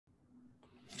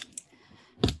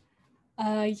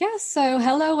So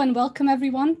hello and welcome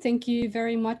everyone. Thank you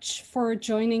very much for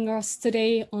joining us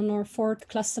today on our fourth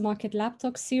Cluster Market Lab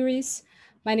Talk series.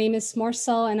 My name is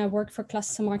Marcel and I work for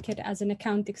Cluster Market as an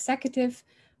account executive.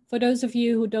 For those of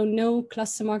you who don't know,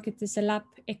 Cluster Market is a lab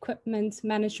equipment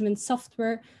management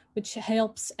software which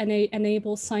helps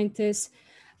enable scientists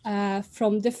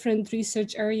from different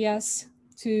research areas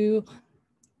to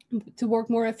work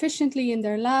more efficiently in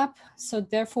their lab. So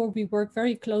therefore, we work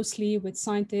very closely with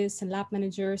scientists and lab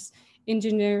managers,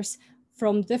 engineers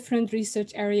from different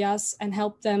research areas and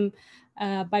help them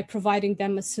by providing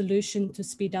them a solution to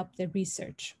speed up their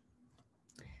research.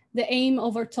 The aim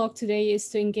of our talk today is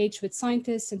to engage with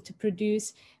scientists and to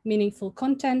produce meaningful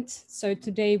content. So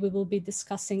today we will be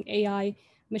discussing AI,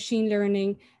 machine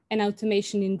learning, and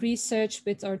automation in research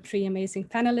with our three amazing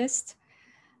panelists.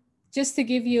 Just to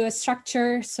give you a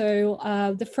structure, so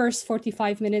the first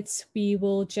 45 minutes,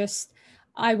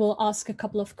 I will ask a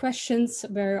couple of questions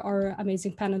where our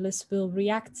amazing panelists will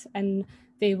react and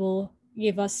they will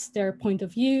give us their point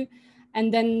of view.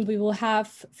 And then we will have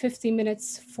 50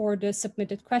 minutes for the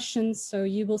submitted questions. So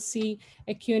you will see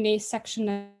a Q&A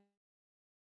section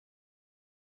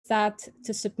that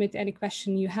to submit any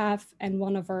question you have, and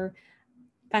one of our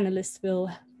panelists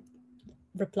will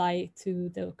reply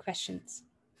to the questions.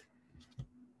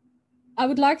 I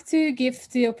would like to give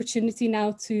the opportunity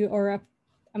now to our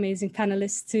amazing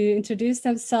panelists to introduce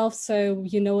themselves so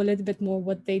you know a little bit more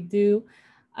what they do.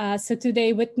 So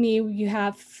today with me, we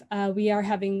are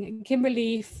having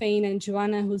Kimberly, Fane, and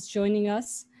Joanna who's joining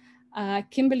us.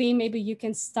 Kimberly, maybe you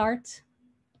can start.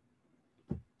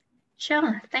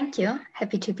 Sure, thank you.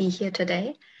 Happy to be here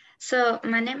today. So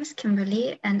my name is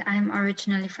Kimberly and I'm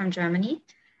originally from Germany.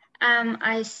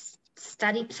 I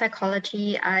studied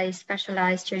psychology. I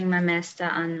specialized during my master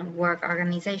on work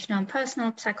organizational and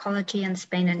personal psychology in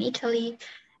Spain and Italy.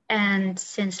 And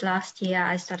since last year,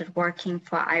 I started working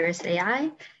for Iris AI.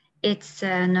 It's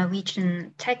a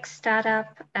Norwegian tech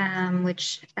startup,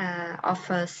 which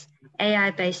offers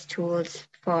AI-based tools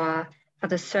for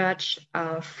the search,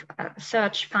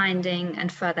 finding,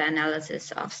 and further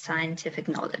analysis of scientific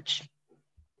knowledge.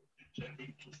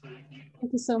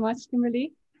 Thank you so much,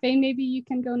 Kimberly. Fane, maybe you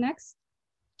can go next.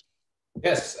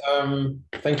 Yes,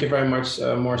 thank you very much,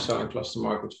 Marcel and Cluster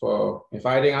Market, for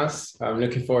inviting us. I'm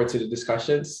looking forward to the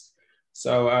discussions.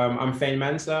 So I'm Fane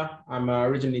Mensa. I'm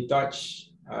originally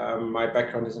Dutch. My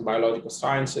background is in biological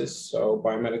sciences, so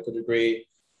biomedical degree.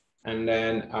 And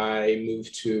then I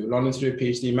moved to London to do a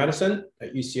PhD in medicine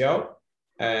at UCL.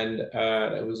 And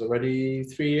it was already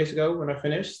 3 years ago when I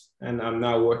finished. And I'm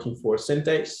now working for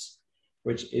Syntax,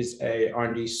 which is a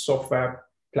R&D software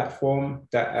platform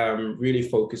that really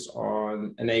focus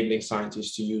on enabling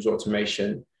scientists to use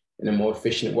automation in a more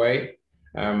efficient way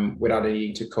without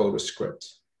needing to code a script.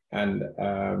 And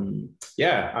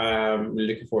yeah, I'm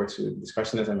really looking forward to the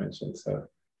discussion, as I mentioned. So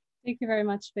thank you very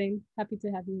much, Fane. Happy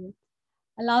to have you.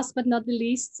 And last but not the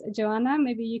least, Joanna,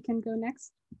 maybe you can go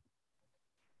next.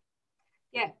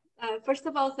 Yeah, first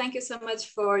of all, thank you so much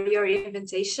for your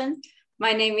invitation.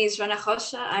 My name is Joana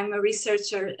Rocha. I'm a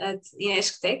researcher at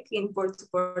Inesctec in Porto,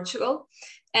 Portugal.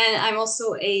 And I'm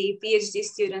also a PhD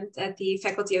student at the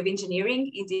Faculty of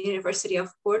Engineering in the University of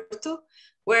Porto,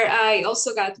 where I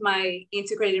also got my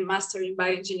integrated master in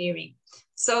bioengineering.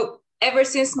 So ever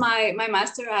since my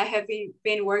master, I have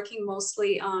been working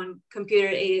mostly on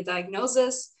computer-aided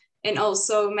diagnosis and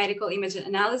also medical image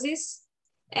analysis.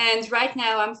 And right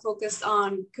now I'm focused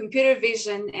on computer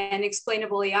vision and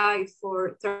explainable AI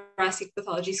for thoracic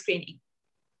pathology screening.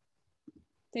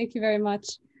 Thank you very much.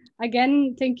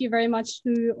 Again, thank you very much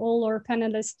to all our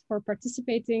panelists for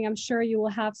participating. I'm sure you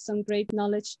will have some great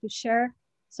knowledge to share.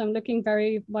 So I'm looking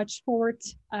very much forward.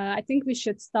 I think we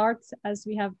should start as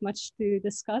we have much to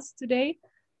discuss today.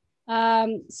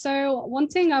 So one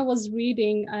thing I was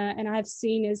reading and I've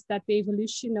seen is that the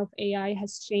evolution of AI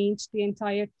has changed the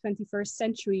entire 21st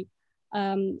century.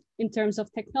 In terms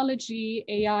of technology,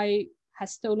 AI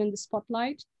has stolen the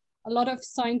spotlight. A lot of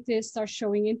scientists are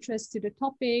showing interest to the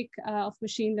topic of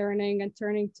machine learning and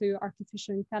turning to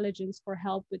artificial intelligence for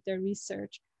help with their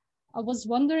research. I was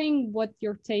wondering what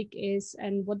your take is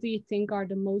and what do you think are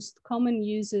the most common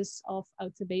uses of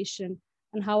automation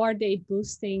and how are they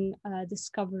boosting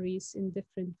discoveries in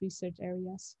different research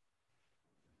areas?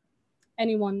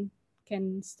 Anyone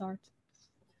can start.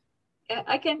 Yeah,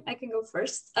 I can go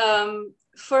first.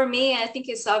 For me, I think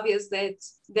it's obvious that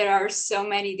there are so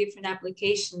many different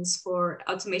applications for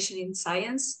automation in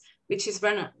science, which is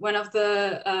one of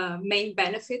the main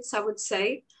benefits, I would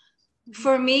say.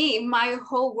 For me, my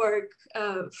whole work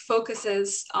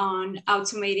focuses on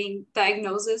automating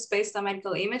diagnosis based on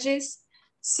medical images.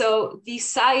 So the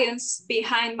science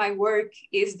behind my work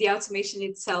is the automation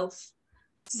itself.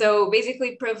 So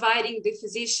basically providing the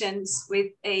physicians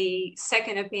with a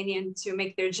second opinion to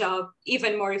make their job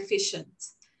even more efficient.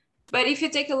 But if you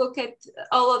take a look at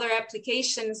all other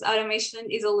applications, automation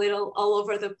is a little all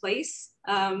over the place.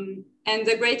 And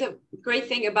the great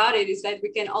thing about it is that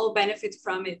we can all benefit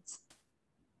from it.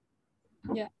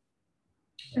 Yeah.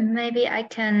 Maybe I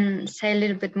can say a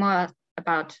little bit more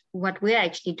about what we're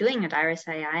actually doing at Iris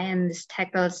AI, and this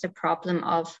tackles the problem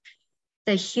of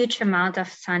the huge amount of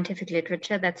scientific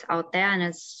literature that's out there, and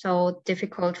it's so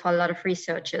difficult for a lot of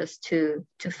researchers to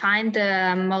find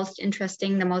the most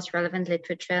interesting, the most relevant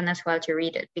literature, and as well to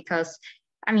read it, because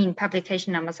I mean,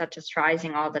 publication numbers are just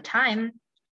rising all the time.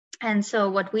 And so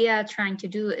what we are trying to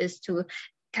do is to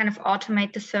kind of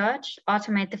automate the search,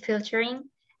 automate the filtering,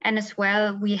 and as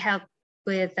well we help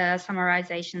with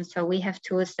summarization. So we have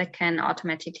tools that can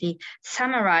automatically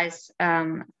summarize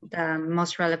the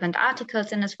most relevant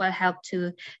articles, and as well help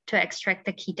to extract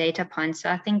the key data points. So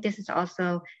I think this is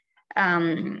also a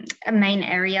main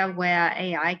area where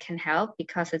AI can help,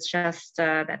 because it's just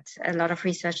that a lot of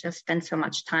researchers spend so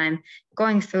much time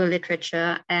going through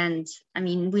literature. And I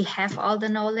mean, we have all the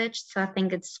knowledge, so I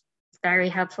think it's very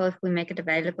helpful if we make it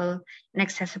available and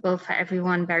accessible for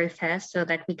everyone very fast, so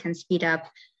that we can speed up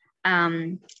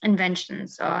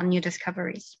inventions or new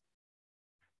discoveries.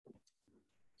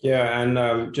 Yeah,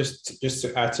 and just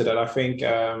to add to that, I think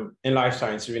in life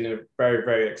science, we're in a very,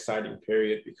 very exciting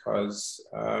period, because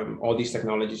all these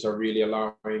technologies are really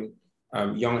allowing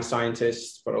young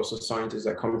scientists, but also scientists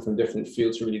that come from different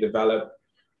fields to really develop.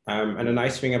 And the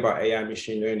nice thing about AI and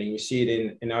machine learning, we see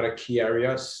it in other key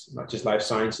areas, not just life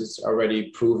sciences, already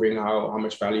proving how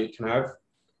much value it can have.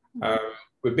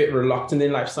 We're a bit reluctant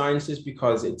in life sciences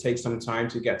because it takes some time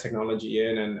to get technology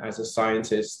in. And as a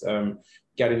scientist,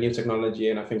 getting new technology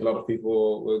in, I think a lot of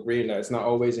people will agree that it's not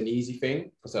always an easy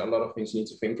thing, because there are a lot of things you need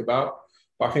to think about.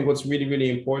 But I think what's really, really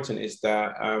important is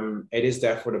that it is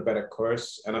there for the better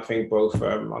course. And I think both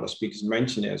other speakers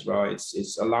mentioned it as well.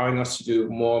 It's allowing us to do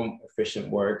more efficient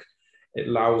work. It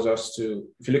allows us to,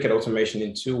 if you look at automation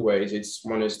in two ways,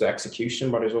 one is the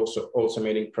execution, but it's also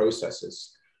automating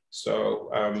processes. So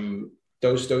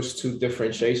those two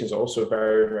differentiations are also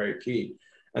very, very key.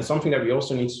 And something that we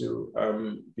also need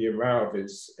to be aware of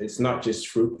is it's not just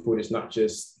throughput, it's not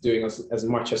just doing as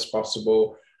much as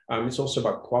possible. It's also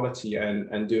about quality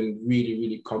and doing really,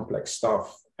 really complex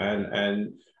stuff.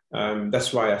 And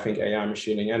that's why I think AI,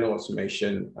 machine learning, and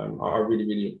automation are really,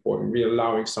 really important, really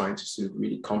allowing scientists to do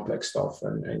really complex stuff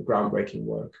and groundbreaking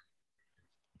work.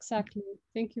 Exactly.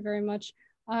 Thank you very much.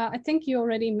 I think you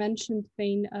already mentioned,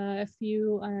 Thane, a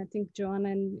few, I think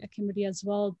Joanna and Kimberly as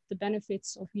well, the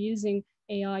benefits of using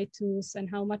AI tools and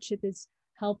how much it is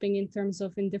helping in terms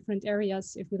of in different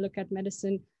areas. If we look at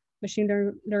medicine,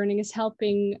 machine learning is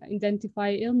helping identify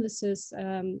illnesses.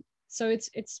 So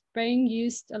it's being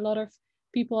used. A lot of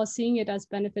people are seeing it as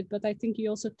benefit, but I think you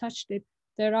also touched it.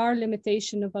 There are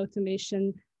limitations of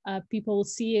automation. People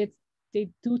see it. They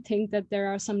do think that there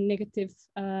are some negative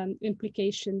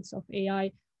implications of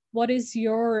AI. What is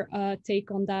your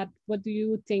take on that? What do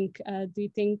you think?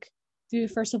 Do you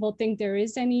first of all think there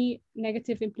is any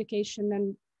negative implication?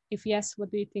 And if yes, what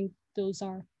do you think those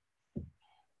are?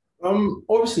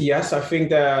 Obviously, yes. I think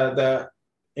the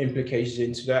implications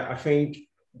into that. I think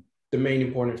the main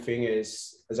important thing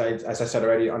is, as I said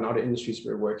already, on other industries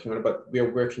we're working on, but we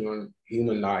are working on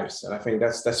human lives. And I think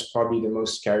that's probably the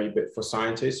most scary bit for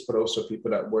scientists, but also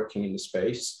people that are working in the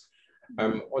space.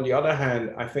 On the other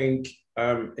hand, I think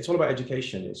it's all about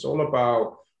education. It's all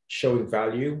about showing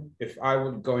value. If I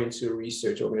would go into a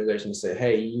research organization and say,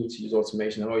 hey, you need to use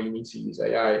automation, or you need to use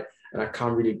AI, and I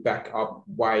can't really back up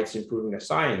why it's improving the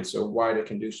science or why they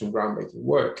can do some groundbreaking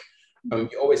work, you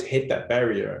always hit that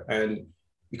barrier. And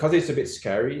because it's a bit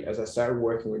scary, as I said,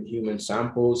 working with human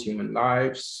samples, human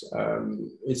lives,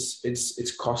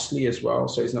 it's costly as well.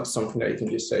 So it's not something that you can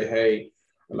just say, hey,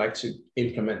 I'd like to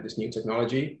implement this new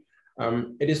technology.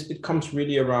 It comes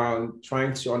really around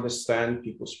trying to understand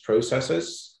people's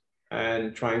processes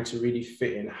and trying to really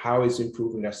fit in how it's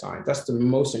improving their science. That's the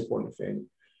most important thing.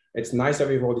 It's nice that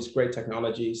we have all these great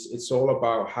technologies. It's all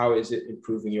about how is it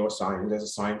improving your science as a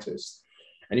scientist.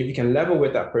 And if you can level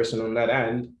with that person on that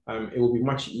end, it will be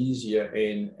much easier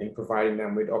in providing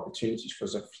them with opportunities for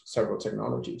several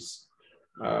technologies.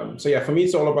 So yeah, for me,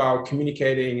 it's all about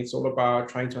communicating. It's all about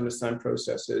trying to understand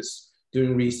processes,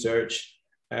 doing research,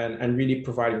 and really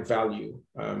providing value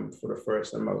for the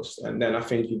first and most. And then I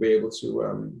think you'll be able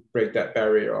to break that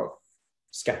barrier of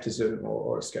skepticism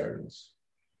or scariness.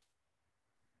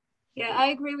 Yeah, I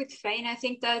agree with Fain. I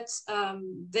think that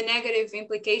the negative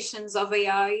implications of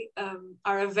AI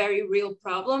are a very real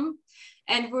problem.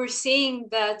 And we're seeing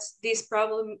that this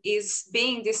problem is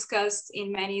being discussed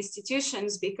in many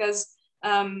institutions because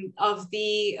of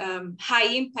the high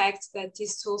impact that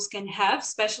these tools can have,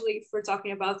 especially if we're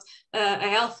talking about a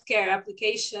healthcare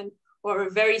application or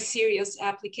very serious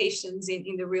applications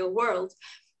in the real world.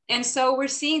 And so we're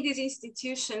seeing these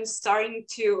institutions starting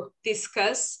to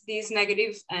discuss these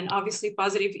negative and obviously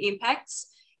positive impacts,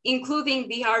 including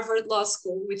the Harvard Law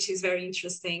School, which is very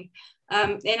interesting.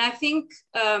 And I think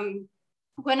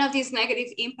one of these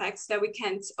negative impacts that we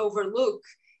can't overlook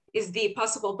is the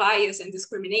possible bias and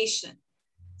discrimination.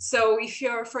 So if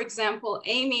you're, for example,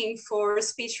 aiming for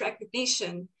speech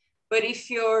recognition, but if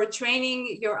you're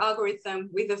training your algorithm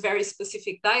with a very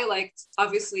specific dialect,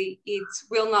 obviously it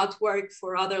will not work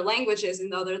for other languages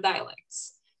and other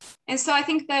dialects. And so I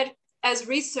think that as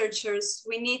researchers,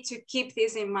 we need to keep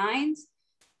this in mind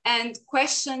and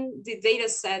question the data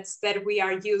sets that we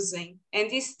are using. And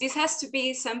this has to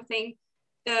be something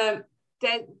that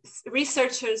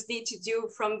researchers need to do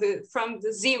from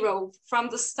the zero, from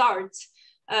the start,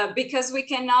 because we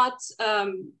cannot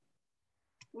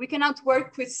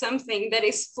work with something that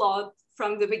is flawed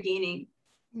from the beginning.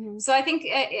 Mm-hmm. So I think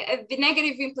the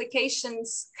negative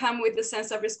implications come with the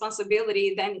sense of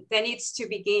responsibility that needs to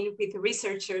begin with the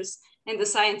researchers and the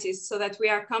scientists so that we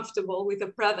are comfortable with the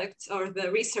product or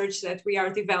the research that we are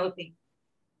developing.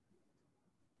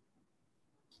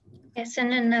 Yes,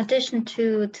 and in addition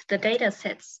to the data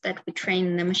sets that we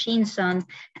train the machines on,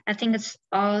 I think it's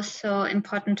also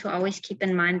important to always keep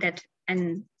in mind that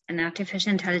an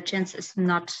artificial intelligence is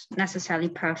not necessarily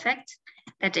perfect,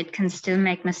 that it can still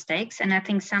make mistakes. And I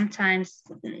think sometimes,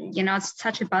 it's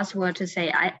such a buzzword to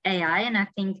say AI, and I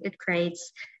think it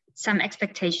creates some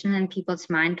expectation in people's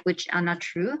mind, which are not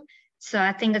true. So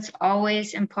I think it's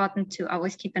always important to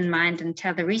always keep in mind and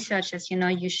tell the researchers,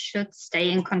 you should stay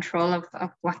in control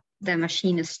of what the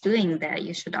machine is doing there.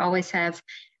 You should always have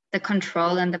the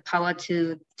control and the power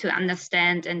to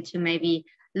understand and to maybe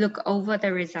look over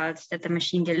the results that the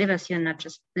machine delivers. You're not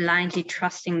just blindly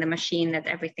trusting the machine that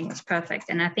everything is perfect.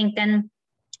 And I think then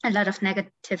a lot of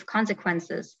negative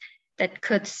consequences that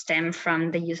could stem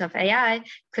from the use of AI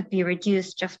could be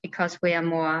reduced just because we are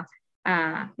more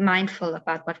mindful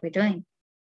about what we're doing.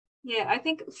 Yeah, I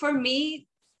think for me,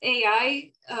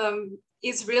 AI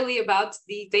is really about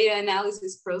the data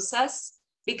analysis process,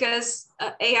 because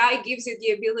AI gives you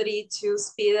the ability to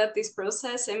speed up this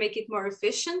process and make it more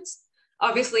efficient,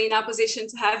 obviously in opposition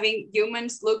to having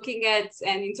humans looking at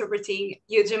and interpreting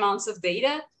huge amounts of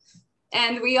data.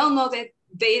 And we all know that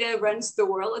data runs the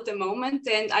world at the moment.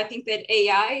 And I think that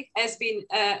AI has been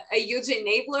a huge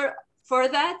enabler for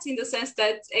that, in the sense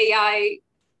that AI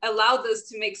allowed us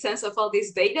to make sense of all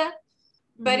this data.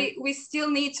 But we still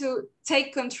need to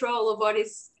take control of what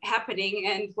is happening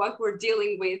and what we're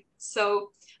dealing with. So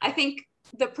I think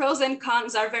the pros and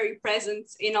cons are very present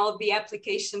in all the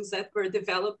applications that we're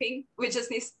developing. We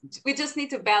just need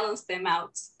to balance them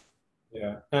out.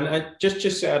 Yeah, and I just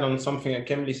to add on something that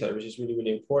Kimberly said, which is really,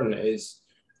 really important, is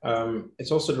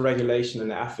it's also the regulation and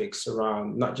the ethics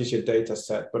around not just your data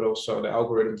set, but also the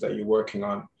algorithms that you're working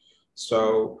on.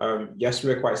 So yes,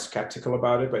 we're quite skeptical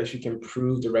about it, but if you can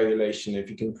prove the regulation, if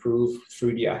you can prove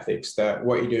through the ethics that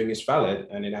what you're doing is valid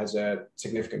and it has a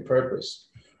significant purpose,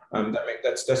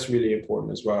 that's really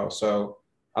important as well. So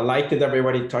I like that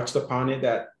everybody touched upon it,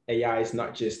 that AI is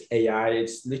not just AI,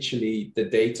 it's literally the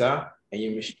data and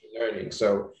your machine learning.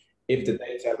 So if the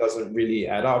data doesn't really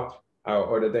add up,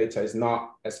 or the data is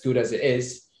not as good as it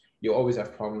is, you always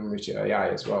have problems with your AI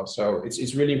as well. So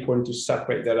it's really important to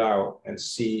separate that out and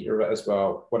see as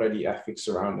well, what are the ethics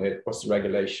around it, what's the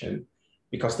regulation,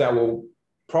 because that will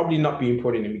probably not be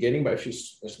important in the beginning, but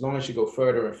as long as you go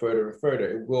further and further and further,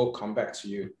 it will come back to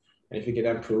you. And if you can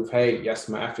then prove, hey, yes,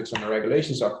 my ethics and the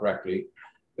regulations are correctly,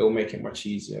 it will make it much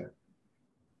easier.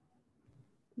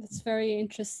 That's very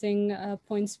interesting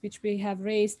points which we have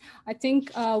raised. I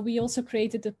think we also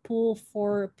created a poll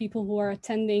for people who are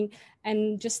attending,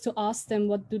 and just to ask them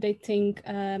what do they think,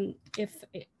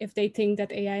 if they think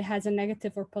that AI has a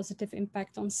negative or positive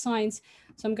impact on science.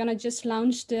 So I'm gonna just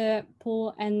launch the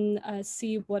poll and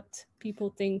see what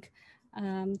people think,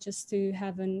 just to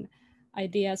have an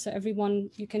idea. So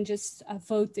everyone, you can just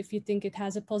vote if you think it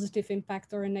has a positive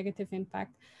impact or a negative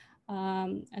impact,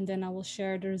 and then I will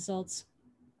share the results.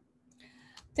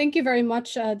 Thank you very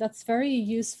much. That's very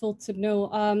useful to know.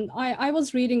 I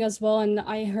was reading as well, and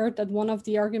I heard that one of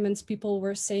the arguments people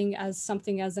were saying as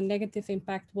something as a negative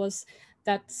impact was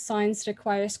that science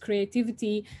requires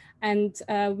creativity, and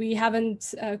we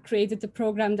haven't created a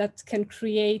program that can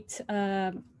create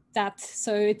that.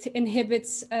 So it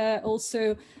inhibits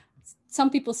also, some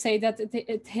people say that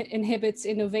it inhibits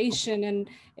innovation, and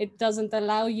it doesn't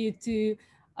allow you to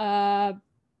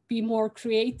be more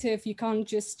creative. You can't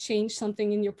just change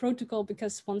something in your protocol,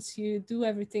 because once you do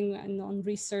everything on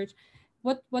research,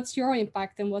 what's your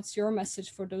impact and what's your message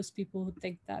for those people who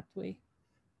think that way?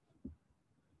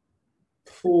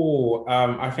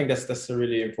 I think that's a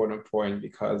really important point,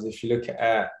 because if you look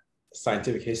at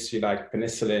scientific history, like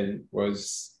penicillin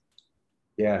was,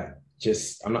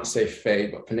 just, I'm not saying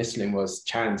fate, but penicillin was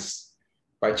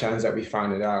by chance that we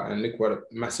found it out. And look what a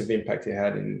massive impact it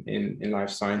had in life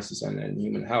sciences and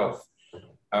human health.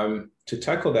 To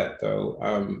tackle that though,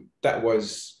 that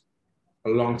was a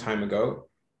long time ago.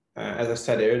 As I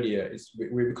said earlier,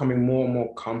 we're becoming more and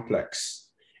more complex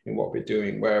in what we're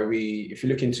doing, where if you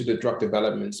look into the drug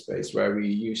development space, where we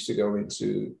used to go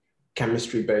into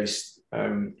chemistry-based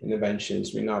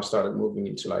interventions, we now started moving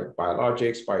into like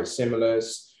biologics,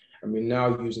 biosimilars, and we're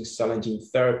now using cell and gene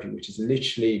therapy, which is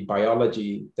literally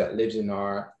biology that lives in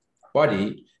our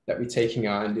body that we're taking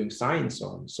out and doing science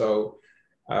on. So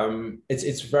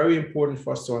it's very important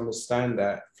for us to understand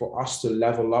that for us to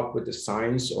level up with the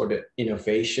science or the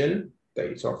innovation that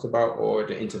you talked about, or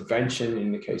the intervention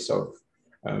in the case of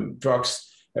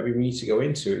drugs that we need to go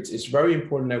into, it's very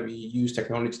important that we use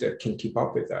technology that can keep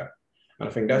up with that. And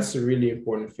I think that's a really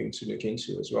important thing to look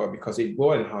into as well, because it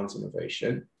will enhance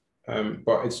innovation.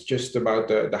 But it's just about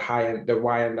the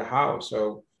why and the how.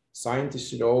 So scientists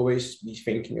should always be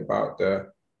thinking about the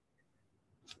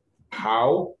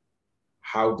how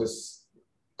does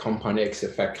compound X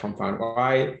affect compound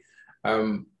Y,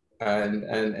 and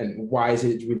why is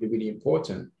it really, really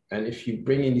important? And if you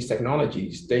bring in these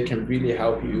technologies, they can really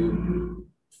help you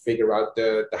figure out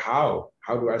the how.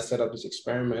 How do I set up this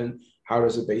experiment? How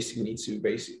does it basically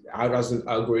how does an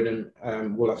algorithm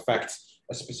will affect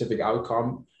a specific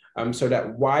outcome? So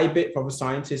that why bit for a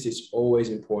scientist is always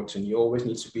important. You always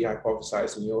need to be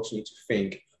hypothesized, and you also need to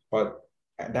think. But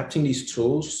adapting these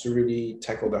tools to really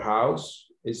tackle the hows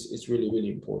is really,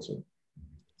 really important.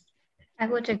 I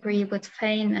would agree with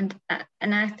Fane,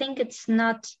 and I think it's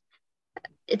not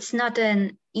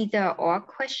an either or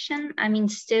question. I mean,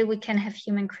 still we can have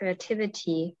human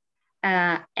creativity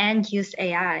and use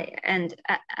AI. And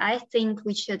I think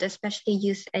we should especially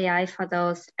use AI for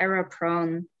those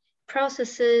error-prone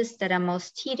processes that are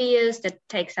most tedious, that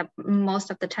takes up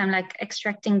most of the time, like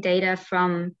extracting data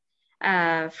from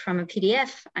a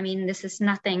PDF. I mean, this is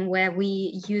nothing where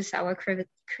we use our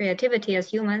creativity as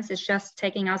humans. It's just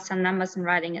taking out some numbers and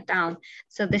writing it down.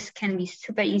 So this can be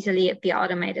super easily be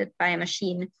automated by a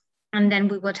machine. And then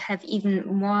we would have even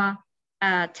more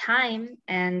time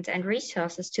and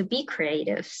resources to be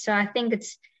creative. So I think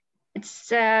it's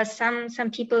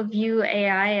some people view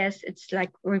AI as it's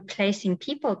like replacing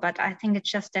people, but I think it's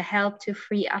just a help to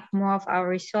free up more of our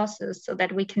resources so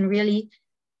that we can really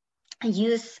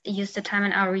use the time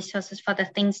and our resources for the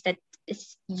things that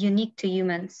is unique to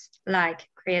humans, like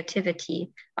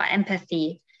creativity or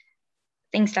empathy,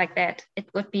 things like that. It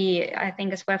would be, I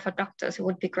think, as well for doctors, it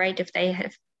would be great if they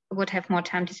would have more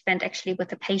time to spend actually with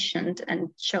the patient and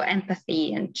show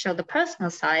empathy and show the personal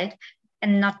side,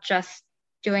 and not just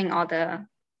doing all the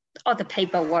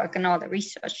paperwork and all the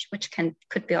research, which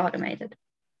could be automated.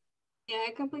 Yeah,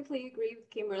 I completely agree with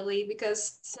Kimberly,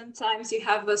 because sometimes you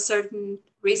have a certain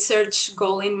research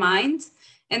goal in mind,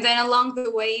 and then along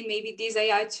the way, maybe these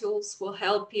AI tools will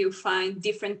help you find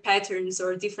different patterns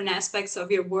or different aspects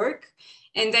of your work.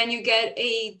 And then you get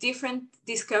a different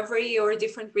discovery or a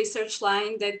different research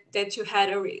line that you had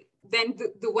than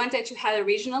the one that you had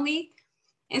originally.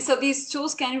 And so these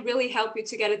tools can really help you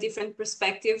to get a different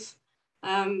perspective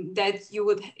that you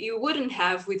wouldn't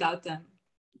have without them.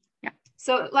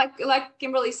 So like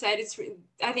Kimberly said,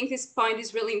 I think this point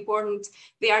is really important.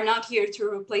 They are not here to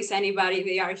replace anybody.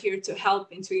 They are here to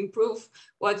help and to improve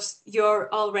what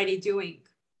you're already doing.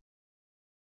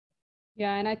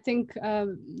 Yeah, and I think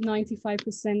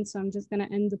 95%, so I'm just going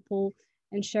to end the poll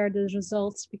and share the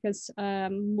results, because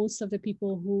most of the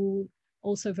people who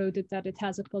also voted that it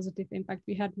has a positive impact.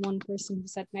 We had one person who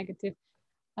said negative.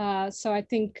 So I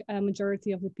think a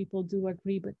majority of the people do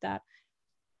agree with that.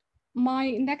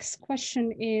 My next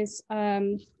question is, I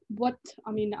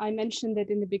mentioned it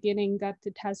in the beginning that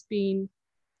it has been,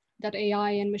 that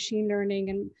AI and machine learning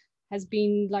and has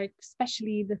been, like,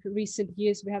 especially the recent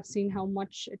years, we have seen how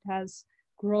much it has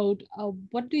grown.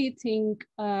 What do you think,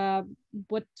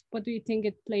 what do you think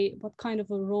what kind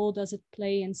of a role does it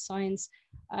play in science,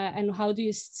 and how do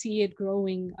you see it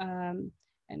growing,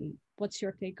 and what's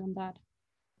your take on that?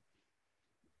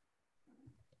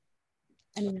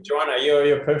 Anyway. Joanna,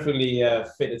 you're perfectly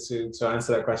fitted to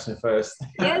answer that question first.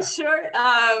 Yeah, sure.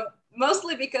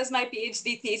 Mostly because my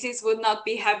PhD thesis would not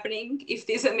be happening if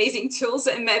these amazing tools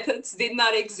and methods did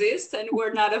not exist and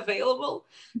were not available.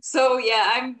 So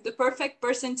yeah, I'm the perfect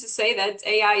person to say that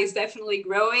AI is definitely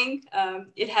growing.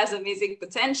 It has amazing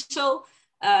potential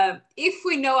if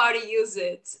we know how to use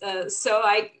it. So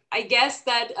I guess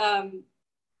that,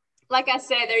 like I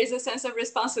said, there is a sense of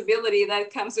responsibility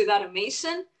that comes with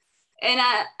automation. And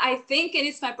I think, and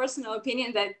it's my personal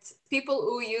opinion, that people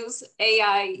who use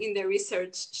AI in their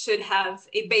research should have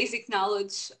a basic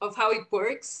knowledge of how it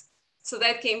works so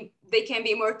that they can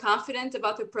be more confident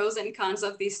about the pros and cons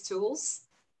of these tools.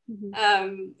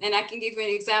 And I can give you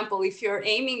an example. If you're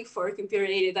aiming for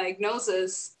computer-aided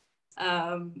diagnosis,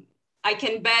 I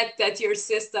can bet that your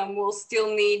system will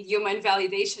still need human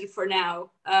validation for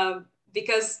now,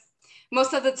 because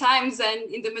most of the times,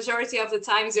 and in the majority of the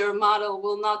times, your model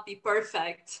will not be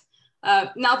perfect.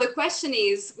 Now, the question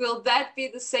is, will that be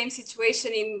the same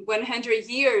situation in 100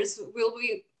 years? Will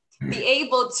we be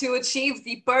able to achieve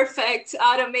the perfect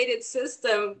automated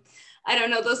system? I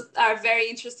don't know, those are very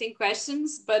interesting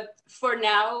questions, but for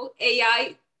now,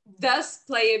 AI does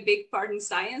play a big part in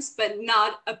science, but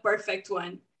not a perfect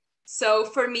one. So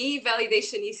for me,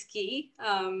 validation is key.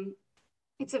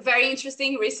 It's a very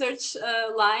interesting research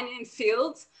line and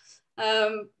field,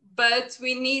 but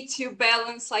we need to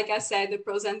balance, like I said, the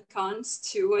pros and cons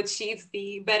to achieve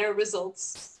the better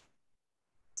results.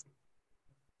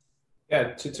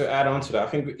 Yeah, to add on to that, I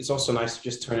think it's also nice to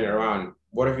just turn it around.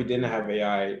 What if we didn't have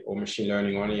AI or machine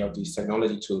learning or any of these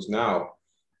technology tools now?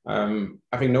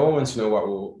 I think no one wants to know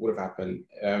what would have happened.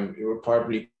 It would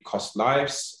probably cost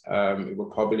lives. It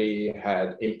would probably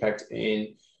had impact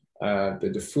in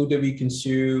the food that we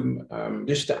consume,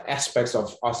 just the aspects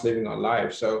of us living our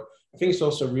lives. So I think it's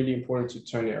also really important to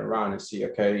turn it around and see,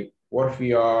 okay, what if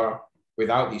we are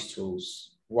without these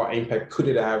tools? What impact could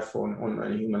it have on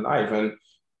a human life? And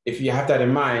if you have that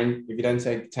in mind, if you then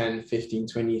take 10, 15,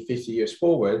 20, 50 years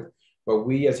forward, but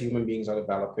we as human beings are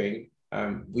developing,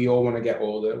 we all want to get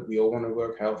older, we all want to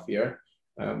work healthier,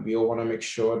 we all want to make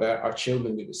sure that our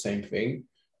children do the same thing.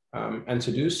 And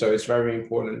to do so, it's very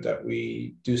important that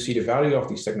we do see the value of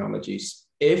these technologies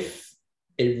if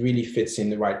it really fits in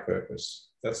the right purpose.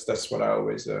 That's what I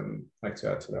always like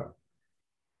to add to that.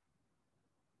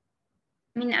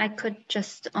 I mean, I could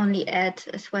just only add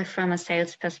as well from a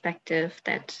sales perspective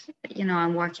that, you know,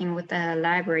 I'm working with the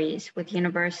libraries, with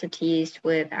universities,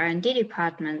 with R&D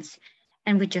departments,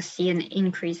 and we just see an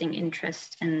increasing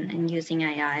interest in using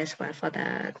AI as well for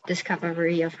the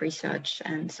discovery of research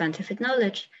and scientific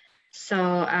knowledge.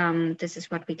 So this is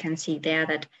what we can see there,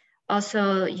 that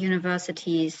also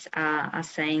universities are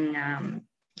saying,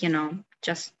 you know,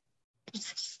 just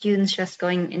students just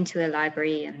going into a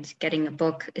library and getting a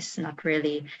book is not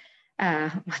really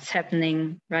what's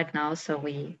happening right now. So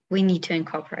we need to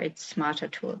incorporate smarter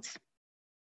tools.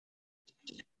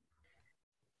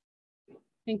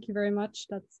 Thank you very much.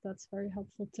 That's very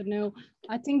helpful to know.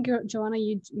 I think, Joanna,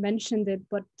 you mentioned it,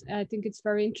 but I think it's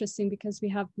very interesting because we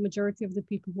have the majority of the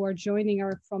people who are joining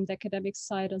are from the academic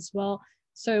side as well.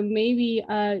 So maybe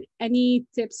any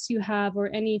tips you have or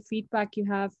any feedback you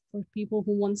have for people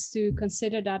who wants to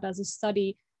consider that as a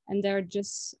study and they're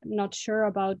just not sure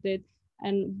about it.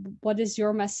 And what is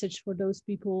your message for those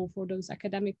people, for those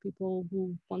academic people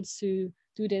who wants to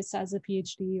do this as a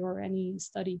PhD or any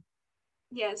study?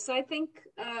 Yeah, so I think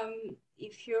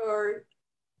if you're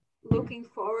looking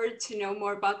forward to know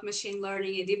more about machine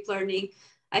learning and deep learning,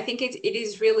 I think it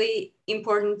is really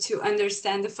important to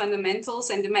understand the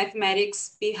fundamentals and the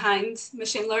mathematics behind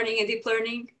machine learning and deep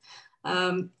learning.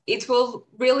 It will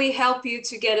really help you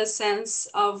to get a sense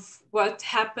of what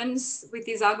happens with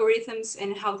these algorithms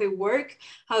and how they work,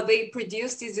 how they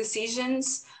produce these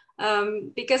decisions.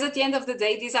 Because at the end of the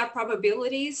day, these are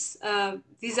probabilities.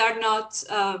 These are not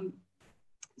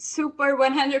super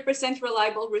 100%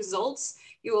 reliable results.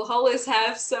 You will always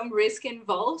have some risk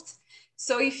involved.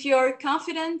 So if you're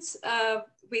confident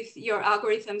with your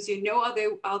algorithms, you know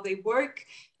how they work,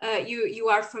 you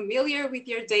are familiar with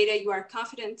your data, you are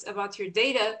confident about your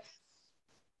data,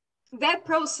 that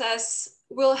process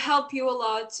will help you a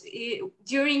lot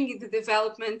during the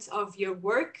development of your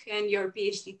work and your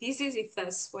PhD thesis, if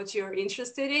that's what you're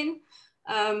interested in.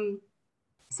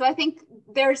 So I think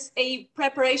there's a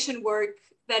preparation work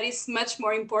that is much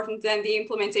more important than the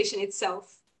implementation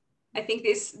itself. I think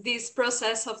this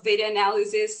process of data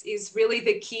analysis is really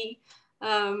the key.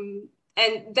 And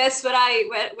that's what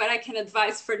I can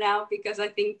advise for now, because I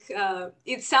think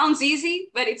it sounds easy,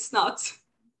 but it's not.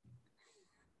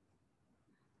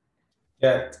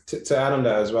 Yeah, to add on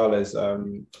that as well is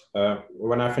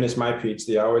when I finished my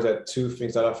PhD, I always had two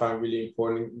things that I found really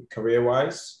important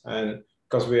career-wise, and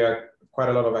because we are quite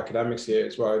a lot of academics here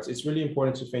as well, it's really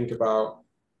important to think about.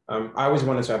 I always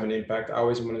wanted to have an impact. I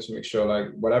always wanted to make sure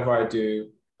like whatever I do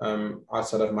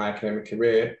outside of my academic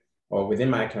career or within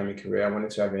my academic career, I wanted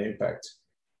to have an impact.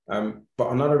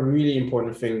 But another really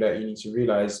important thing that you need to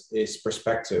realize is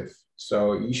perspective.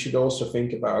 So you should also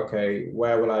think about, okay,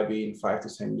 where will I be in 5 to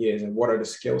 10 years and what are the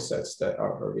skill sets that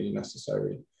are really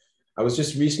necessary? I was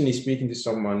just recently speaking to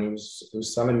someone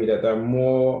who's telling me that there are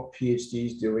more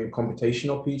PhDs doing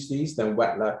computational PhDs than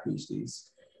wet lab PhDs.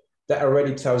 That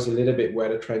already tells you a little bit where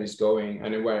the trend is going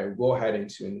and where it will head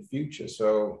into in the future.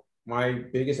 So my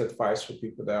biggest advice for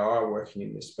people that are working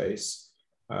in this space,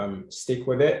 stick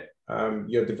with it.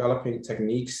 You're developing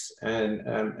techniques and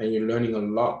you're learning a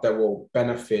lot that will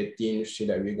benefit the industry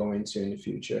that we're going into in the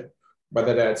future,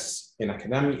 whether that's in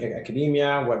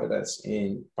academia, whether that's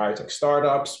in biotech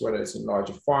startups, whether it's in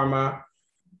larger pharma.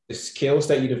 The skills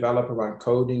that you develop around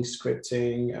coding,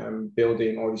 scripting,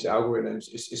 building all these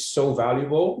algorithms is so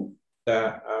valuable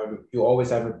that you always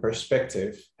have a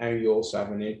perspective and you also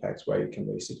have an impact where you can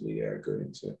basically go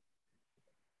into.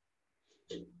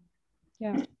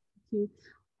 Yeah, thank you.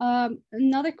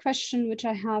 Another question which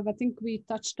I have, I think we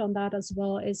touched on that as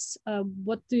well, is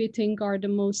what do you think are the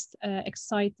most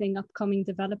exciting upcoming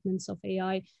developments of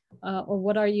AI, or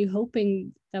what are you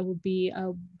hoping that would be?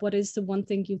 What is the one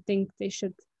thing you think they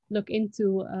should look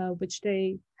into, which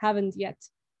they haven't yet,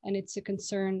 and it's a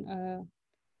concern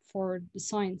for the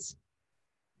science?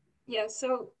 Yeah,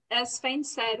 so as Fain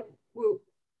said,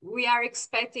 we are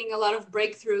expecting a lot of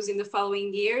breakthroughs in the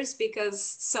following years because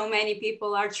so many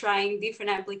people are trying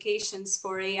different applications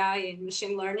for AI and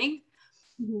machine learning.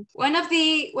 Mm-hmm. One of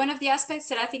the aspects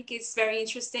that I think is very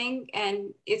interesting,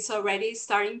 and it's already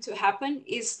starting to happen,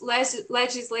 is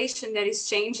legislation that is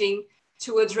changing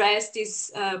to address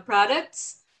these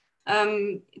products,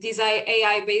 these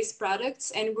AI-based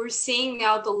products, and we're seeing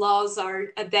how the laws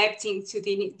are adapting to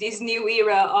this new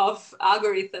era of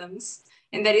algorithms.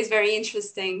 And that is very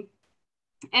interesting.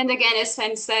 And again, as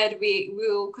Sven said, we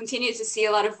will continue to see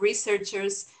a lot of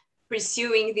researchers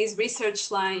pursuing this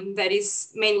research line that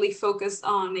is mainly focused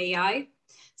on AI.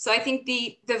 So I think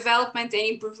the development and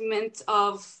improvement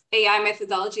of AI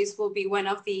methodologies will be one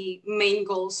of the main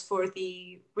goals for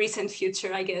the recent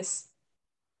future, I guess.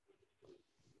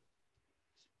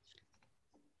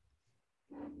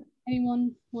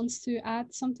 Anyone wants to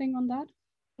add something on that?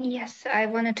 Yes, I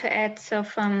wanted to add, so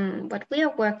from what we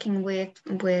are working with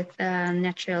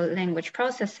natural language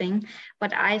processing,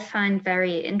 what I find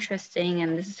very interesting,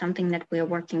 and this is something that we are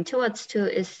working towards too,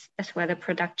 is as well the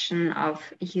production of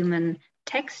human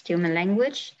text, human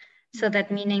language. So that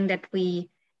meaning that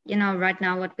we, right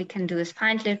now what we can do is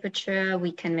find literature,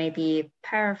 we can maybe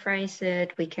paraphrase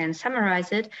it, we can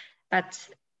summarize it, but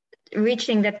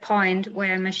reaching that point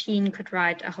where a machine could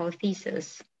write a whole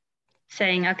thesis,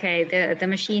 saying, okay, the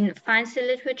machine finds the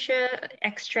literature,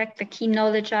 extract the key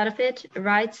knowledge out of it,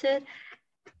 writes it.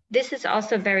 This is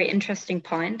also a very interesting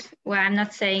point where I'm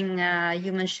not saying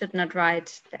humans should not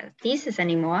write the thesis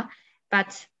anymore,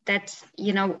 but that,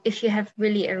 if you have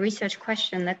really a research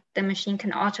question, that the machine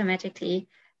can automatically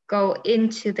go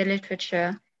into the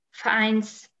literature,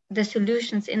 finds the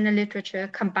solutions in the literature,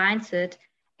 combines it,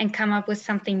 and come up with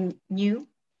something new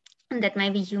that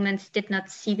maybe humans did not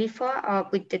see before, or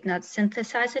we did not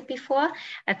synthesize it before.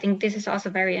 I think this is also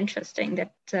very interesting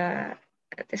that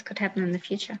this could happen in the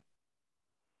future.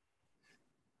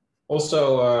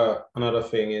 Also, another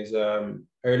thing is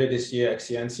earlier this year,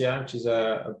 Exscientia, which is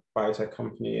a biotech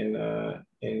company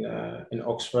in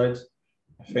Oxford,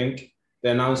 I think, they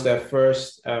announced their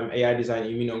first AI-designed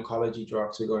immuno-oncology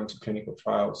drug to go into clinical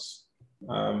trials.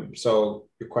 So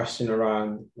the question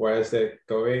around where is it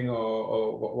going,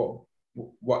 or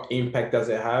what impact does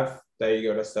it have? There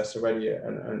you go. That's already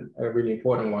a really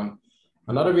important one.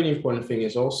 Another really important thing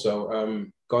is also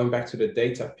going back to the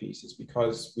data pieces,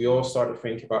 because we all started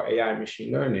thinking about AI and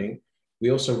machine learning.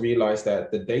 We also realized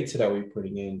that the data that we're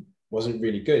putting in wasn't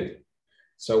really good.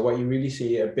 So what you really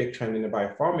see a big trend in the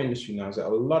biopharma industry now is that a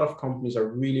lot of companies are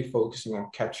really focusing on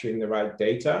capturing the right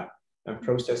data and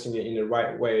processing it in the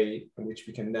right way, in which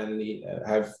we can then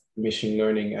have machine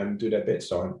learning and do their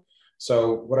bits on.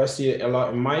 So what I see a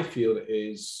lot in my field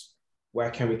is, where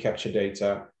can we capture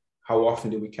data? How often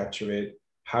do we capture it?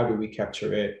 How do we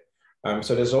capture it?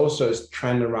 So there's also a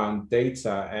trend around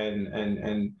data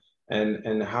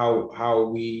and how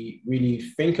we really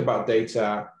think about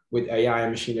data with AI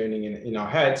and machine learning in our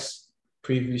heads,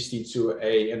 previously to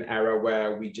an era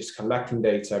where we just collecting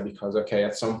data because, okay,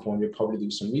 at some point we'll probably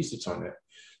do some research on it.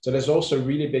 So there's also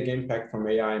really big impact from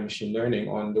AI and machine learning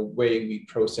on the way we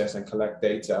process and collect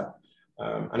data.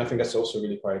 And I think that's also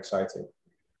really quite exciting.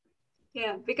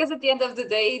 Yeah, because at the end of the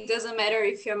day, it doesn't matter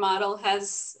if your model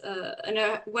has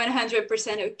a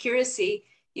 100% accuracy.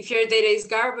 If your data is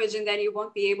garbage, and then you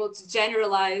won't be able to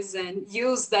generalize and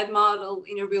use that model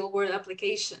in a real world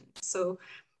application. So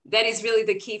that is really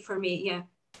the key for me. Yeah.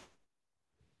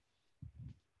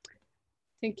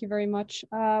 Thank you very much.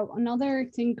 Another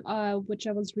thing which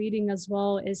I was reading as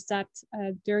well is that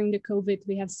during the COVID,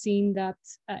 we have seen that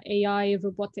AI,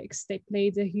 robotics, they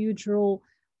played a huge role.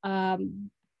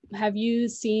 Have you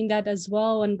seen that as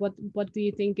well? And what do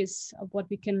you think is what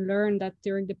we can learn that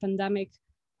during the pandemic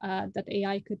that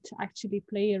AI could actually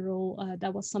play a role?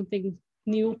 That was something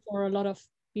new for a lot of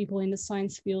people in the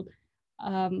science field.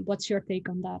 What's your take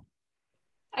on that?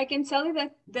 I can tell you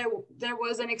that there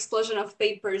was an explosion of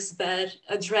papers that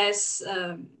address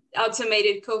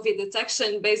automated COVID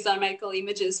detection based on medical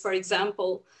images, for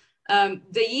example.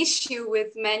 The issue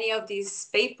with many of these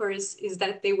papers is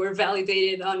that they were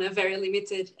validated on a very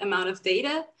limited amount of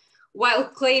data, while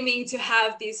claiming to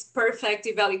have these perfect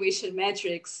evaluation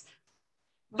metrics.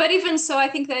 But even so, I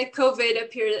think that COVID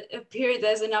appeared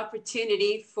as an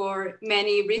opportunity for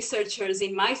many researchers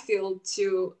in my field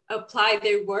to apply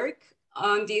their work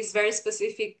on this very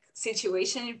specific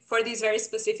situation for this very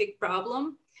specific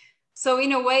problem. So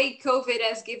in a way, COVID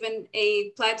has given a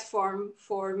platform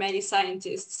for many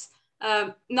scientists,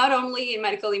 not only in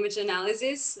medical image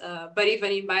analysis, but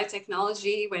even in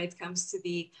biotechnology when it comes to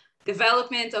the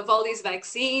development of all these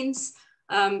vaccines.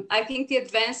 I think the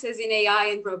advances in AI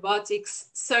and robotics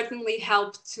certainly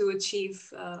helped to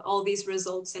achieve all these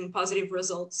results and positive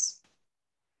results.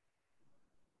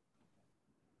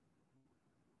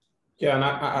 Yeah, and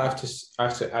I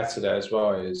have to add to that as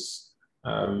well is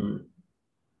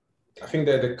I think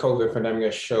that the COVID pandemic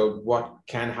has showed what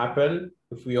can happen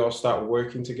if we all start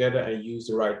working together and use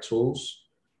the right tools.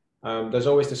 There's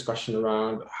always discussion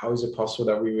around how is it possible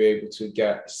that we were able to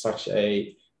get such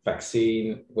a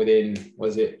vaccine within,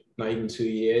 was it not even 2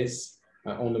 years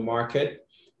on the market?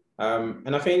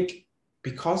 And I think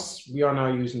because we are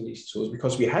now using these tools,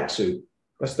 because we had to,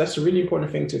 that's a really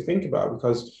important thing to think about,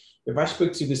 because if I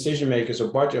speak to decision makers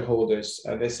or budget holders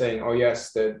and they're saying, oh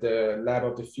yes, the lab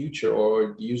of the future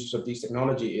or the users of these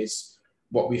technology is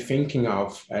what we're thinking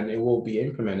of and it will be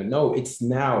implemented. No, it's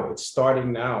now, it's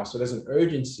starting now. So there's an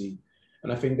urgency.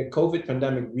 And I think the COVID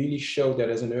pandemic really showed that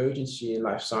there's an urgency in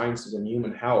life sciences and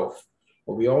human health,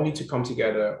 where we all need to come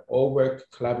together, all work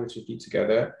collaboratively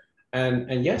together.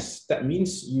 And yes, that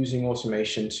means using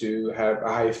automation to have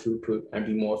a higher throughput and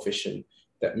be more efficient.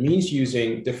 That means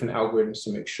using different algorithms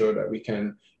to make sure that we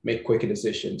can make quicker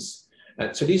decisions.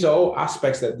 And so these are all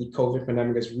aspects that the COVID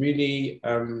pandemic has really,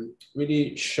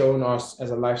 really shown us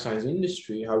as a life science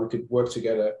industry, how we could work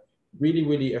together really,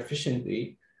 really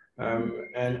efficiently.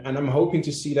 And I'm hoping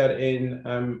to see that in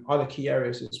other key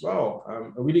areas as well.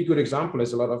 A really good example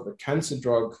is a lot of the cancer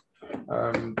drug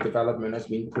development has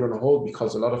been put on hold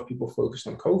because a lot of people focused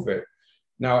on COVID.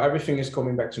 Now everything is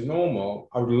coming back to normal.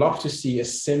 I would love to see a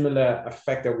similar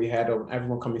effect that we had on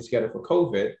everyone coming together for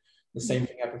COVID. The same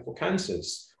thing happened for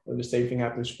cancers, or the same thing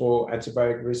happens for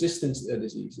antibiotic resistance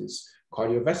diseases,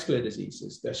 cardiovascular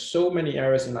diseases. There's so many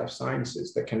areas in life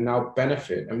sciences that can now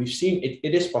benefit. And we've seen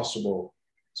it is possible.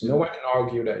 So no one can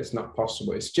argue that it's not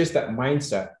possible. It's just that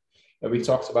mindset that we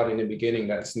talked about in the beginning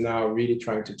that's now really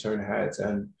trying to turn heads.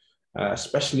 And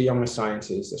especially younger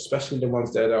scientists, especially the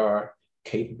ones that are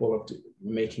capable of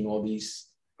making all these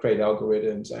great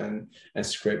algorithms and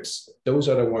scripts, those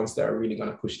are the ones that are really going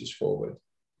to push this forward.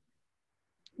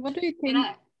 What do you think?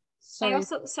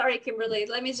 Sorry, Kimberly,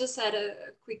 let me just add a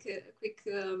quick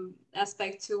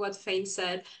aspect to what Fane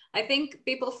said. I think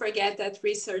people forget that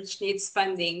research needs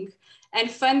funding, and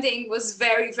funding was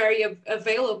very, very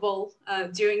available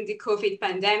during the COVID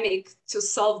pandemic to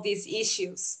solve these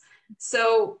issues.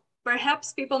 So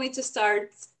perhaps people need to start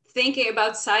thinking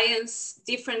about science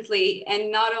differently, and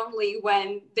not only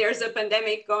when there's a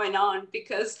pandemic going on,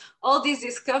 because all these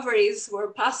discoveries were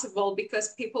possible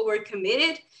because people were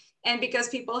committed and because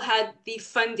people had the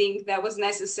funding that was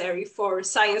necessary for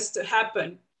science to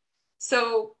happen.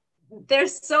 So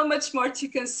there's so much more to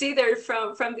consider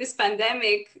from this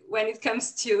pandemic when it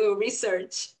comes to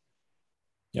research.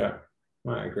 Yeah,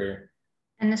 I agree.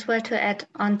 And as well, to add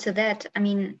on to that, I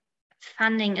mean,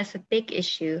 funding is a big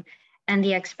issue. And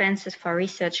the expenses for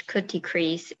research could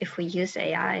decrease if we use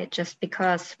AI, just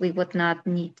because we would not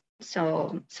need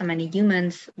so many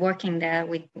humans working there.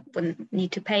 We wouldn't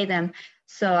need to pay them.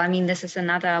 So, I mean, this is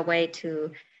another way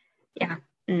to,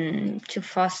 to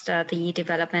foster the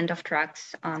development of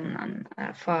drugs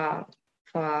for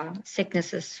for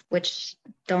sicknesses which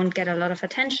don't get a lot of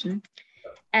attention.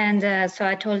 And so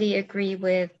I totally agree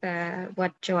with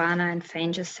what Joanna and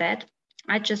Fane just said.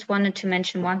 I just wanted to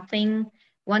mention one thing,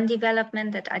 one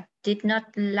development that I did not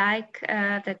like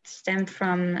that stemmed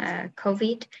from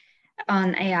COVID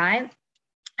on AI,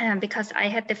 because I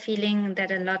had the feeling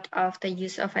that a lot of the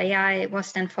use of AI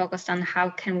was then focused on how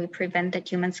can we prevent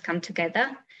that humans come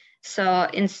together. So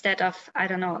instead of, I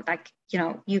don't know, like, you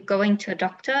know, you going to a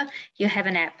doctor, you have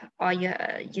an app, or you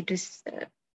do,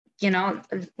 you know,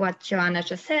 what Joanna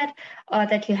just said, or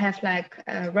that you have like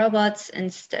robots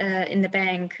in the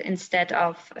bank instead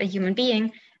of a human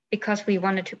being, because we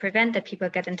wanted to prevent that people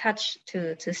get in touch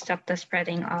to stop the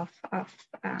spreading of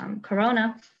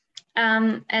corona.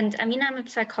 And I mean, I'm a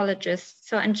psychologist,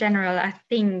 so in general, I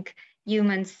think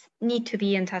humans need to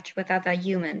be in touch with other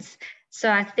humans. So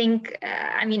I think,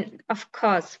 I mean, of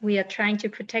course, we are trying to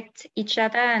protect each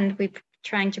other and we're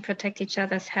trying to protect each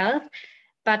other's health.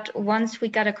 But once we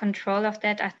got a control of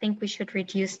that, I think we should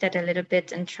reduce that a little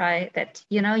bit and try that,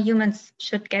 you know, humans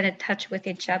should get in touch with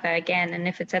each other again. And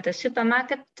if it's at the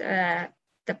supermarket, the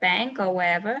bank or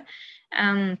wherever,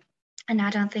 and I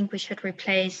don't think we should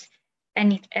replace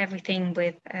everything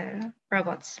with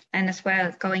robots. And as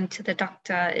well, going to the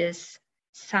doctor is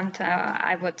something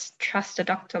I would trust a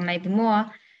doctor maybe more.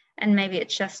 And maybe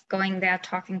it's just going there,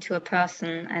 talking to a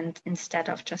person, and instead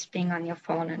of just being on your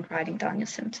phone and writing down your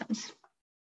symptoms.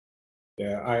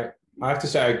 Yeah, I have to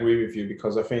say I agree with you,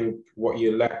 because I think what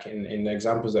you lack in the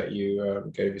examples that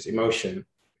you gave is emotion.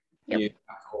 Yep. You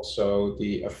lack also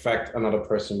the effect another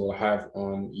person will have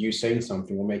on you saying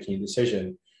something or making a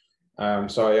decision.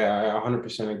 So yeah, I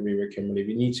 100% agree with Kimberly.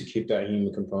 We need to keep that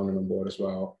human component on board as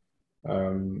well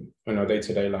in our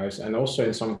day-to-day lives, and also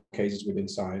in some cases within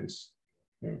science.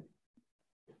 Yeah.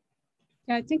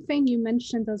 Yeah, I think, Fane, you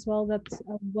mentioned as well that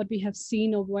what we have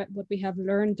seen or what we have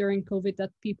learned during COVID,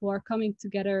 that people are coming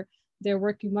together, they're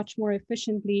working much more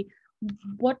efficiently.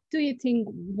 What do you think,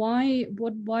 why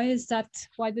is that,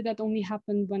 why did that only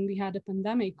happen when we had a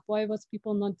pandemic? Why was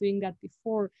people not doing that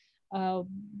before?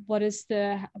 What is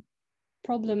the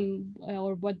problem,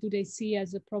 or what do they see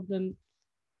as a problem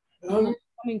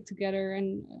coming together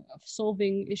and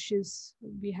solving issues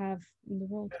we have in the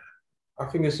world? I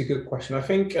think it's a good question. I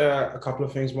think a couple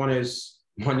of things. One is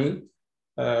money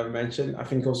mentioned. I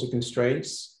think also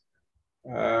constraints.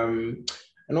 And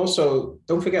also,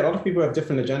 don't forget, a lot of people have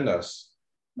different agendas,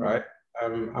 right?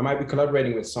 I might be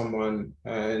collaborating with someone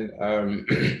and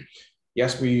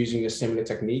yes, we're using a similar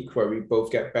technique where we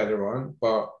both get better on,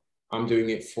 but I'm doing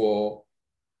it for,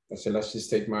 let's just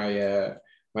take my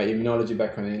my immunology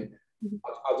background in.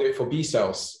 I'll do it for B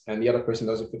cells and the other person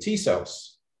does it for T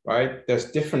cells, right?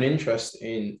 There's different interest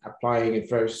in applying a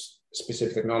very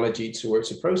specific technology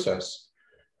towards a process.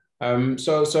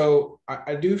 So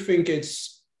I do think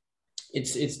it's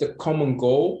the common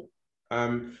goal.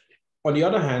 On the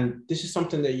other hand, this is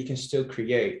something that you can still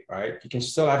create, right? You can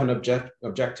still have an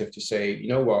objective to say, you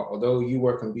know what, although you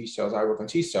work on B cells, I work on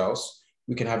T cells,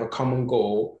 we can have a common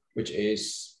goal, which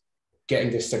is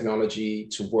getting this technology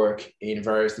to work in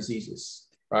various diseases,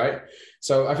 right?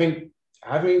 So I think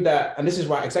having that, and this is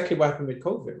why exactly what happened with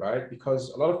COVID, right?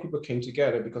 Because a lot of people came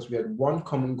together because we had one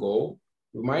common goal.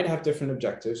 We might have different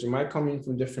objectives, we might come in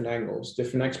from different angles,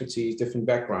 different expertise, different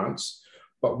backgrounds,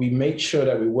 but we make sure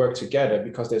that we work together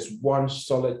because there's one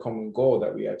solid common goal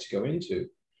that we had to go into.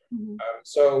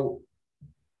 So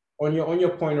on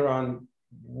your point around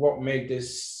what made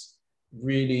this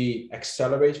really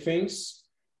accelerate things,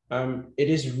 it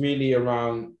is really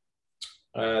around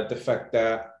the fact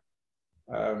that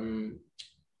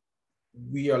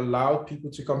we allowed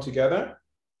people to come together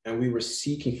and we were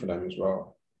seeking for them as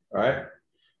well, right?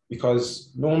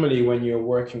 Because normally when you're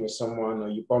working with someone or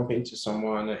you bump into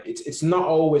someone, it's not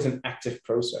always an active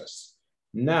process.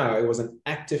 Now it was an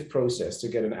active process to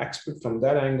get an expert from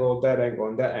that angle,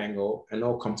 and that angle, and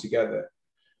all come together.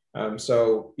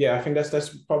 So yeah, I think that's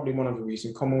probably one of the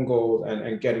reasons, common goal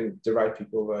and getting the right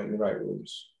people in the right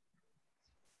rooms.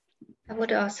 I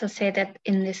would also say that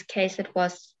in this case, it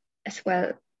was as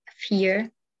well fear,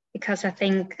 because I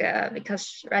think,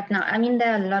 because right now, I mean,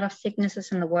 there are a lot of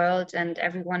sicknesses in the world and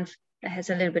everyone has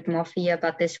a little bit more fear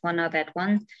about this one or that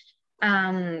one.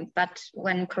 But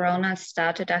when Corona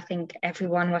started, I think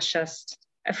everyone was just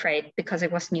afraid because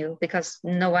it was new, because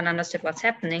no one understood what's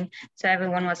happening. So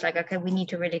everyone was like, okay, we need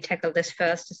to really tackle this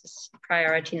first. This is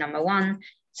priority number one.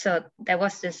 So there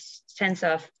was this sense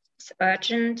of it's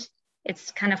urgent.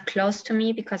 It's kind of close to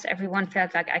me because everyone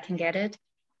felt like I can get it.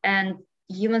 And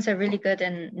humans are really good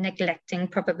in neglecting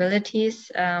probabilities.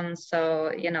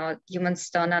 So, you know, humans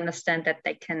don't understand that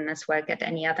they can as well get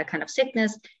any other kind of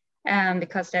sickness.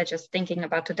 because they're just thinking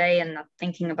about today and not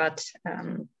thinking about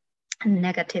a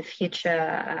negative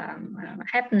future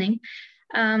happening.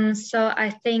 So I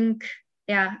think,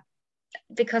 yeah,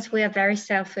 because we are very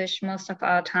selfish most of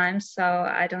our time, so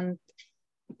I don't,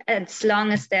 as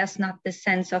long as there's not this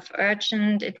sense of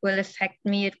urgent, it will affect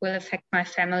me, it will affect my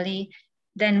family,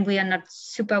 then we are not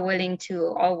super willing to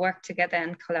all work together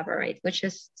and collaborate, which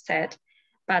is sad.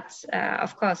 But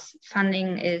of course,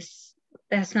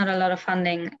 there's not a lot of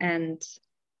funding, and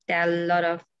there are a lot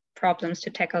of problems to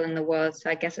tackle in the world. So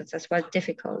I guess it's as well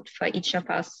difficult for each of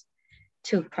us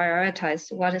to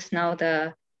prioritize what is now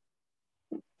the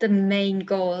main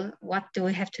goal. What do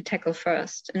we have to tackle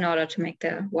first in order to make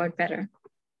the world better?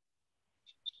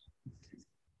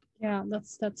 Yeah,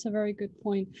 that's a very good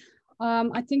point.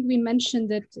 I think we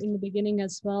mentioned it in the beginning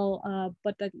as well,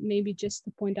 but that maybe just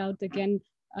to point out again,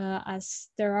 as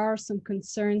there are some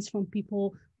concerns from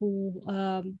people who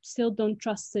still don't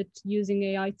trust it using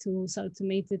AI tools,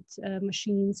 automated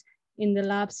machines in the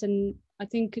labs. And I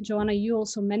think, Joanna, you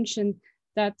also mentioned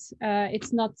that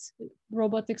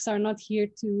robotics are not here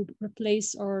to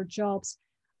replace our jobs.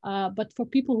 But for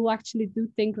people who actually do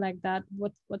think like that,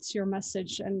 what's your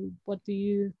message, and what do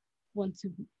you want to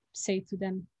say to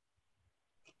them?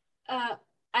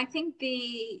 I think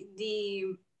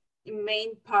the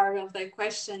main part of that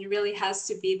question really has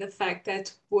to be the fact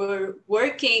that we're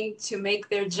working to make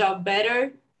their job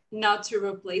better, not to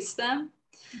replace them.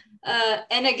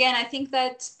 And again, I think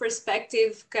that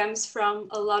perspective comes from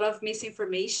a lot of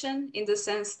misinformation, in the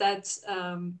sense that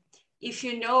if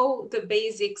you know the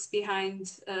basics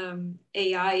behind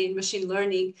AI and machine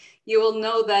learning, you will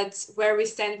know that where we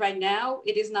stand right now,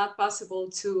 it is not possible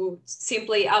to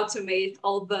simply automate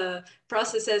all the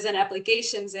processes and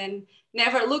applications and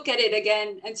never look at it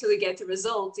again until you get the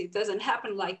result. It doesn't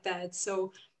happen like that.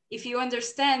 So if you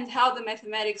understand how the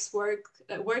mathematics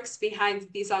works behind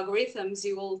these algorithms,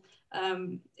 you will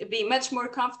be much more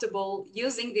comfortable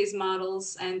using these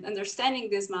models and understanding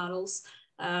these models.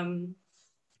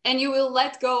 And you will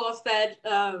let go of that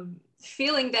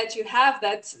feeling that you have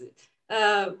that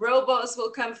robots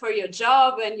will come for your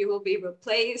job and you will be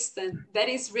replaced. And that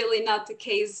is really not the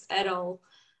case at all.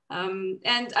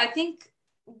 And I think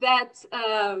that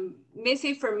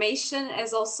misinformation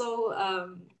is also,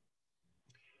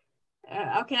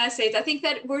 how can I say it? I think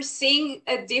that we're seeing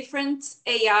a different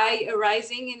AI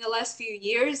arising in the last few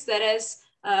years that has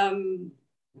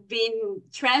been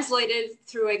translated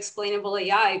through explainable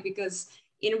AI, because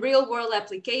in real world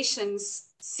applications,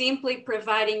 simply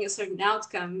providing a certain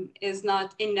outcome is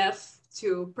not enough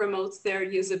to promote their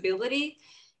usability.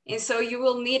 And so you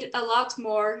will need a lot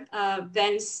more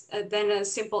than a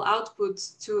simple output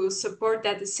to support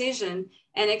that decision.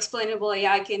 And explainable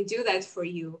AI can do that for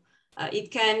you.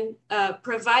 It can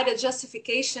provide a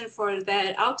justification for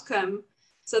that outcome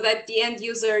so that the end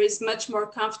user is much more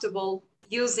comfortable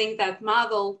using that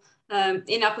model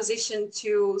in opposition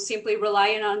to simply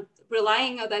relying on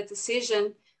that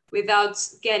decision without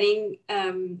getting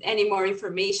any more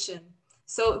information.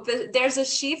 So there's a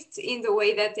shift in the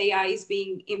way that AI is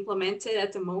being implemented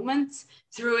at the moment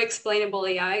through explainable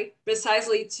AI,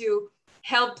 precisely to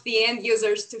help the end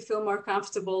users to feel more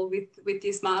comfortable with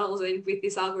these models and with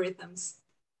these algorithms.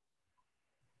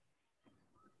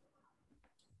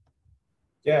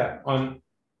 Yeah, on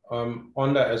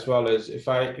that as well, as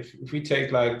if we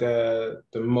take like the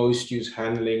most used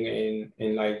handling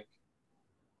in like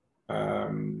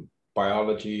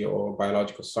biology or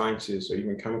biological sciences or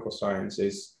even chemical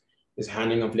sciences is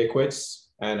handling of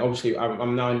liquids. And obviously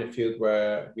I'm now in the field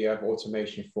where we have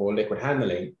automation for liquid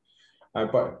handling.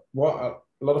 But what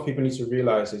a lot of people need to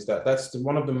realize is that that's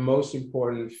one of the most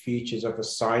important features of a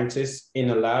scientist in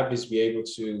a lab, is be able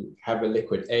to have a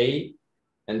liquid A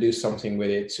and do something with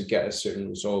it to get a certain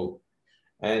result.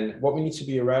 And what we need to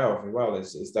be aware of as well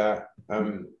is that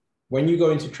when you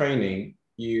go into training,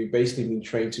 you basically been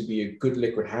trained to be a good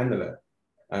liquid handler.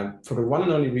 For the one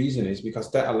and only reason is because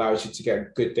that allows you to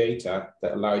get good data,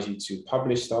 that allows you to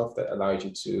publish stuff, that allows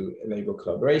you to enable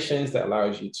collaborations, that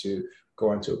allows you to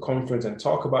go into a conference and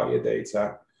talk about your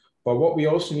data. But what we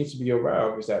also need to be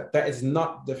aware of is that that is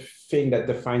not the thing that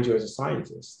defines you as a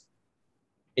scientist.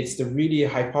 It's the really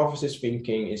hypothesis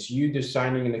thinking, it's you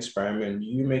designing an experiment,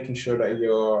 you making sure that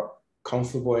you're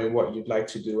comfortable in what you'd like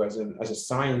to do as a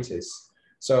scientist.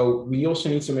 So we also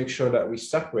need to make sure that we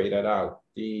separate that out,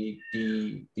 the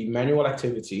manual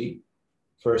activity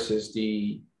versus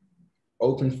the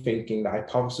open thinking, the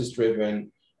hypothesis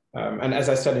driven. And as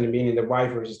I said in the beginning, the why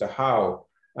versus the how.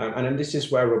 And then this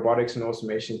is where robotics and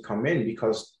automation come in,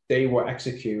 because they will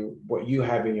execute what you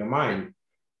have in your mind.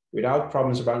 without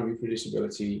problems about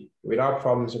reproducibility, without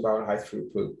problems about high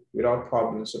throughput, without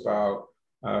problems about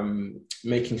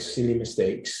making silly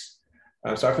mistakes.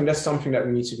 So I think that's something that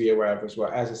we need to be aware of as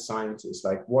well as a scientist.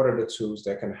 Like, what are the tools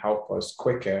that can help us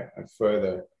quicker and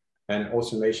further? And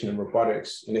automation and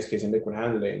robotics, in this case in liquid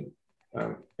handling,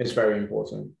 is very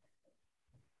important.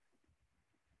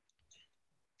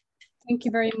 Thank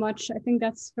you very much. I think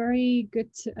that's very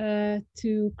good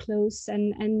to close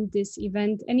and end this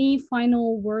event. Any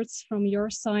final words from your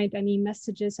side? Any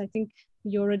messages? I think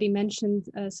you already mentioned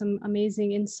some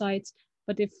amazing insights,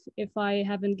 but if I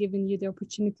haven't given you the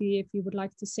opportunity, if you would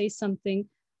like to say something,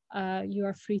 you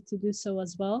are free to do so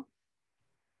as well.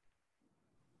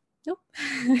 Nope.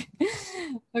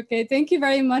 Okay, thank you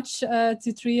very much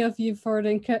to three of you for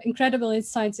the incredible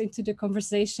insights into the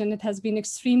conversation. It has been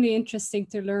extremely interesting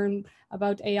to learn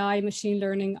about AI, machine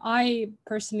learning. I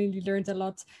personally learned a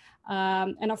lot.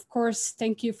 And of course,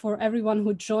 thank you for everyone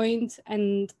who joined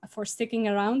and for sticking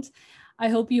around. I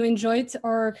hope you enjoyed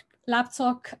our lab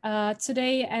talk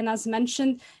today. And as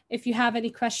mentioned, if you have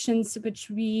any questions which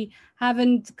we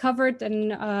haven't covered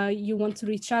and you want to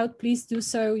reach out, please do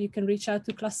so. You can reach out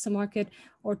to Cluster Market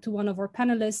or to one of our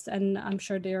panelists, and I'm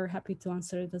sure they are happy to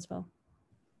answer it as well.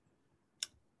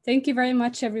 Thank you very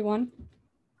much, everyone.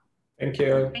 Thank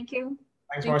you. Thank you.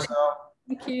 Thanks, Marcel.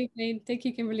 Thank you, Jane. Thank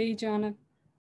you, Kimberly, Joanna.